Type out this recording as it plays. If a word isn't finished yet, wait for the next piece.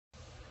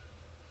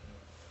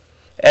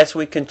As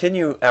we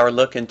continue our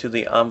look into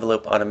the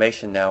envelope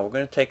automation now, we're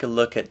going to take a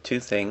look at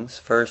two things.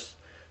 First,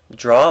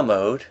 draw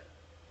mode,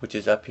 which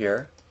is up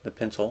here, the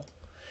pencil,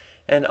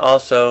 and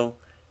also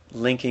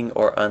linking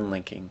or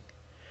unlinking.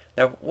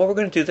 Now what we're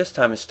going to do this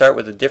time is start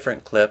with a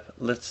different clip.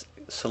 Let's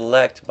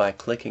select by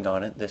clicking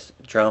on it, this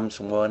drums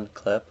 1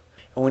 clip.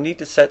 And we need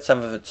to set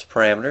some of its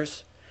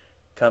parameters.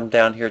 Come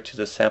down here to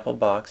the sample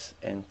box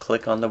and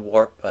click on the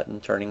warp button,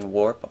 turning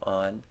warp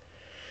on.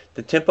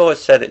 The tempo is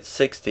set at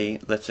 60.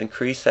 Let's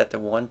increase that to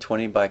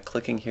 120 by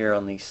clicking here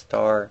on the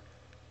star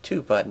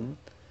 2 button.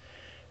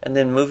 And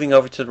then moving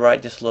over to the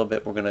right just a little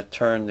bit, we're going to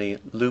turn the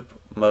loop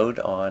mode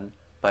on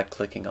by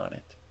clicking on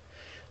it.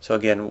 So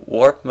again,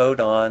 warp mode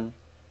on,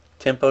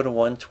 tempo to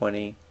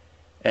 120,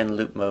 and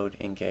loop mode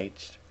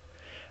engaged.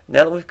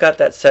 Now that we've got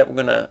that set, we're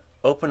going to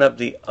open up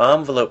the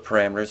envelope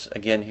parameters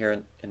again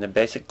here in the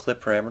basic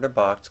clip parameter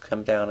box.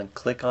 Come down and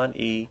click on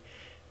E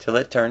till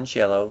it turns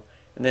yellow,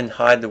 and then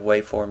hide the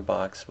waveform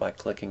box by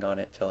clicking on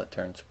it till it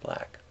turns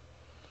black.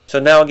 So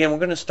now again, we're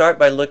going to start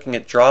by looking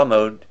at draw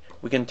mode.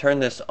 We can turn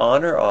this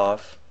on or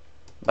off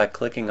by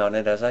clicking on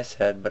it, as I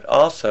said, but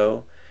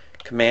also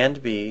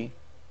Command B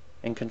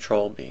and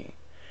Control B.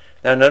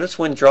 Now notice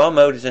when draw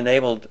mode is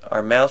enabled,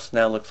 our mouse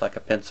now looks like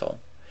a pencil.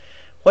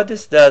 What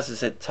this does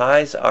is it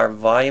ties our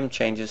volume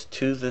changes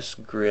to this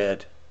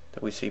grid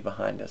that we see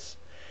behind us.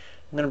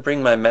 I'm going to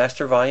bring my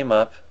master volume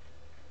up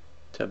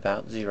to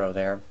about 0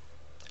 there,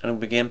 and we'll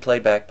begin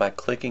playback by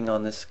clicking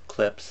on this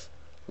clip's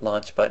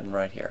launch button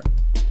right here.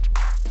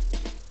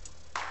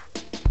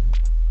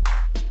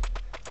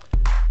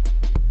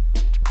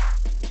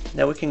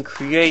 Now we can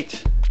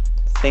create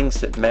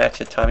things that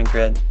match a timing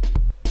grid.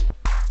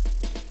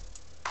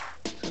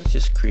 So let's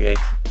just create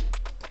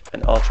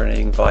an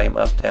alternating volume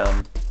up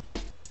down.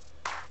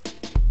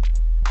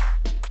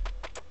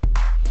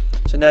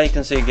 So now you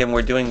can see again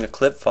we're doing the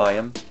clip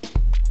volume.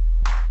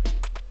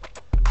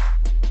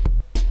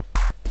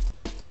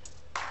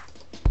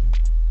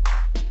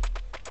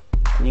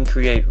 And you can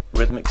create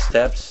rhythmic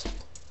steps.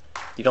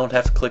 You don't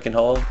have to click and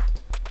hold.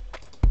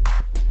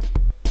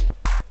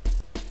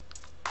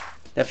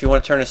 Now if you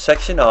want to turn a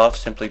section off,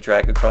 simply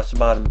drag across the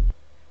bottom.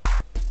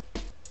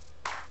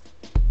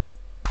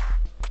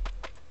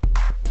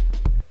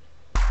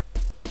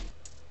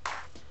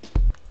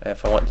 And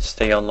if I want to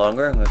stay on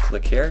longer, I'm going to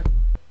click here.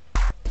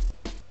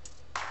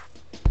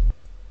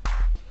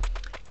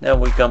 Now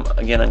we come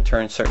again and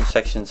turn certain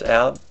sections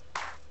out.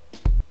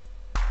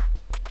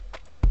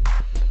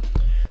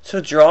 So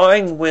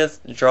drawing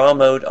with draw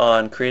mode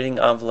on, creating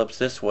envelopes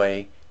this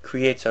way,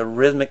 creates a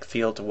rhythmic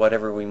feel to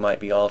whatever we might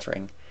be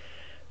altering.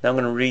 Now I'm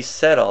going to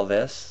reset all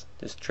this.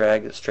 Just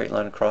drag the straight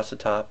line across the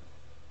top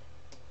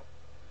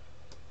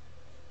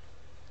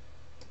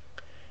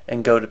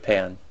and go to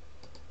pan.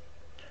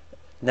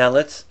 Now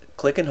let's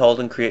click and hold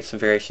and create some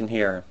variation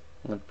here.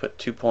 I'm going to put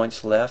 2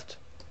 points left,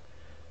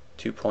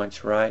 2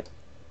 points right,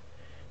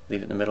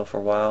 leave it in the middle for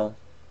a while,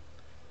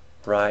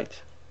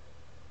 right,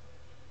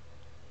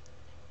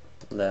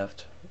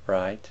 left,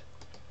 right,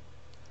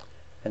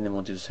 and then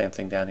we'll do the same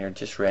thing down here,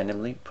 just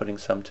randomly putting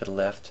some to the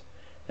left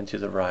and to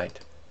the right.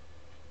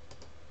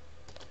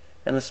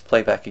 And let's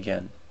play back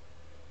again.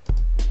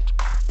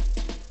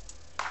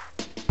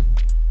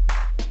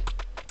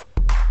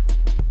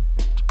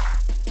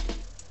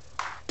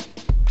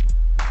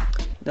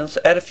 Now let's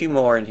add a few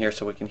more in here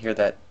so we can hear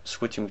that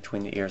switching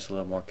between the ears a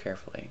little more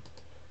carefully.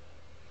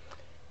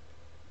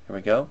 Here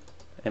we go.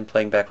 And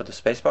playing back with the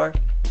spacebar.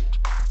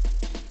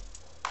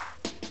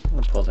 I'm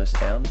going to pull this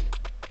down.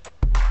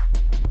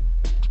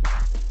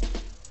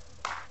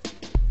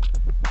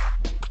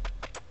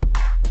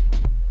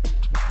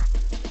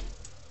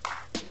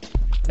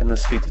 And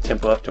let's speed the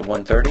tempo up to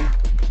 130.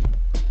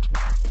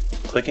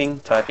 Clicking,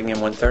 typing in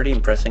 130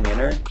 and pressing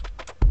enter.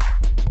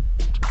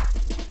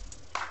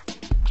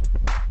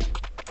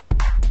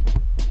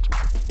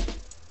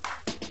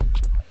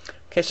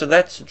 Okay, so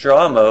that's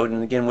draw mode,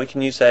 and again we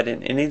can use that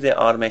in any of the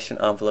automation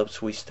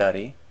envelopes we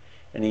study,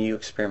 and you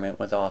experiment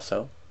with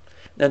also.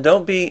 Now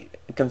don't be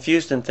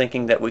confused in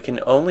thinking that we can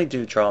only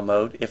do draw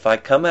mode. If I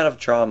come out of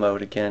draw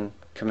mode again,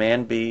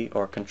 Command B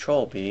or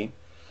Control B,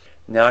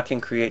 now I can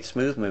create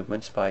smooth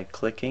movements by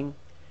clicking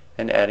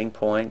and adding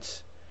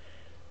points,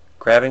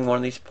 grabbing one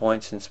of these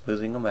points and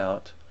smoothing them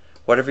out.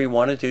 Whatever you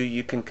want to do,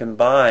 you can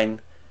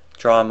combine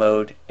draw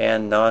mode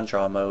and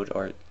non-draw mode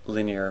or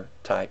linear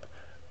type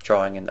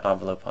drawing in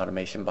envelope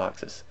automation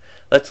boxes.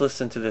 Let's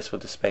listen to this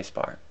with the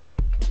spacebar.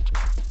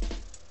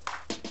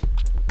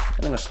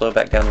 I'm going to slow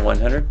back down to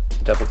 100,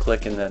 double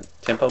click in the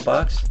tempo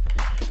box,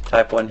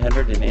 type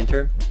 100 and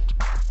enter.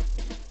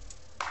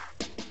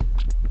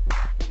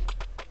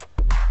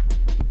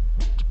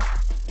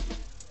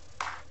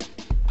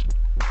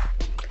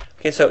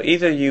 Okay, so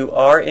either you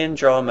are in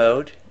draw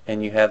mode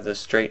and you have the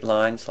straight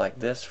lines like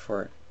this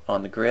for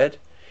on the grid,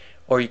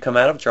 or you come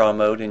out of draw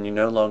mode and you're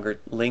no longer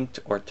linked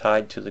or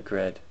tied to the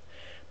grid.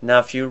 Now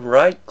if you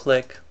right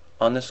click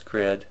on this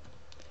grid,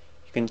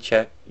 you can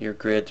check your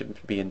grid to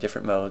be in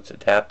different modes,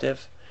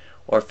 adaptive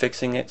or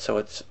fixing it so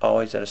it's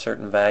always at a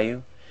certain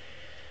value.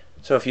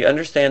 So if you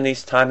understand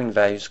these timing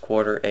values,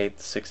 quarter,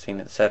 eighth, 16,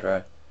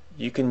 etc.,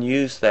 you can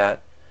use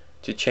that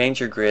to change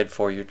your grid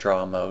for your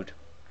draw mode.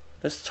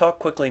 Let's talk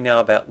quickly now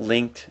about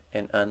linked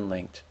and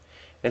unlinked.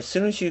 As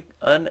soon as you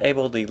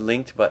enable the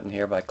linked button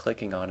here by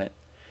clicking on it,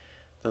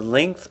 the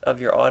length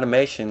of your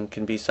automation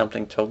can be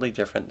something totally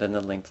different than the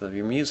length of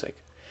your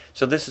music.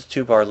 So this is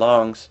 2 bar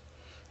longs.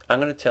 I'm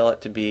going to tell it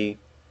to be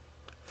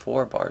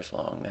 4 bars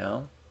long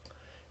now,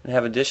 and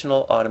have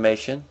additional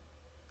automation.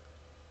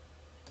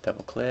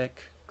 Double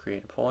click,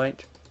 create a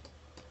point,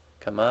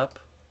 come up,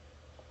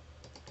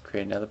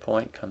 create another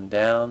point, come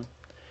down,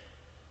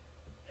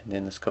 and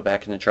then let's go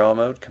back into draw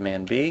mode,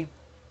 Command B,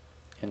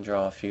 and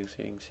draw a few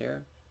things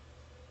here.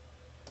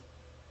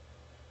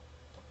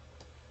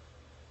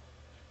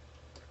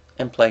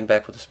 And playing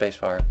back with the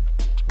spacebar.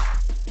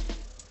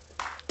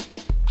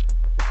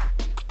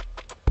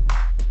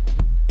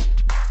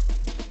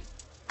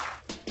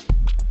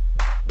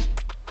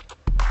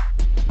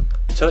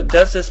 So it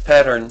does this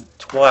pattern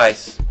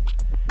twice,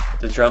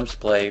 the drums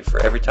play, for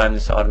every time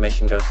this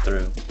automation goes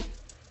through.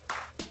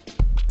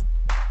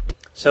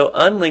 So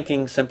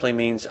unlinking simply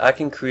means I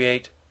can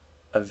create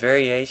a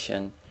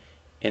variation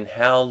in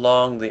how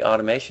long the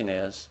automation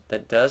is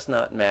that does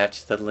not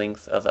match the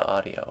length of the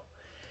audio.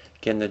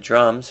 Again, the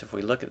drums, if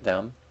we look at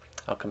them,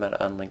 I'll come out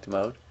of unlinked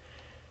mode,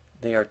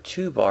 they are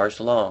 2 bars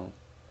long,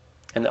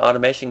 and the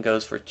automation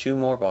goes for 2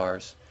 more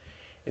bars.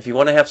 If you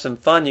want to have some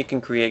fun, you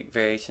can create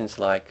variations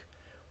like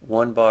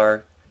 1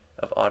 bar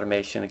of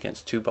automation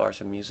against 2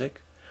 bars of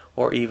music,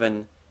 or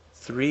even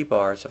 3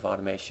 bars of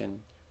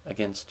automation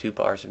against 2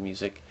 bars of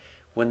music.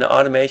 When the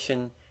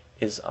automation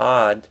is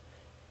odd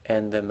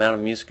and the amount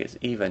of music is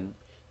even,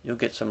 you'll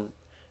get some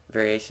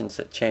variations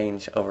that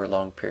change over a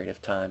long period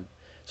of time.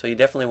 So you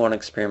definitely want to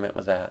experiment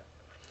with that.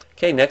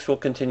 Okay, next we'll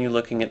continue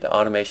looking at the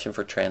automation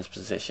for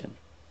transposition.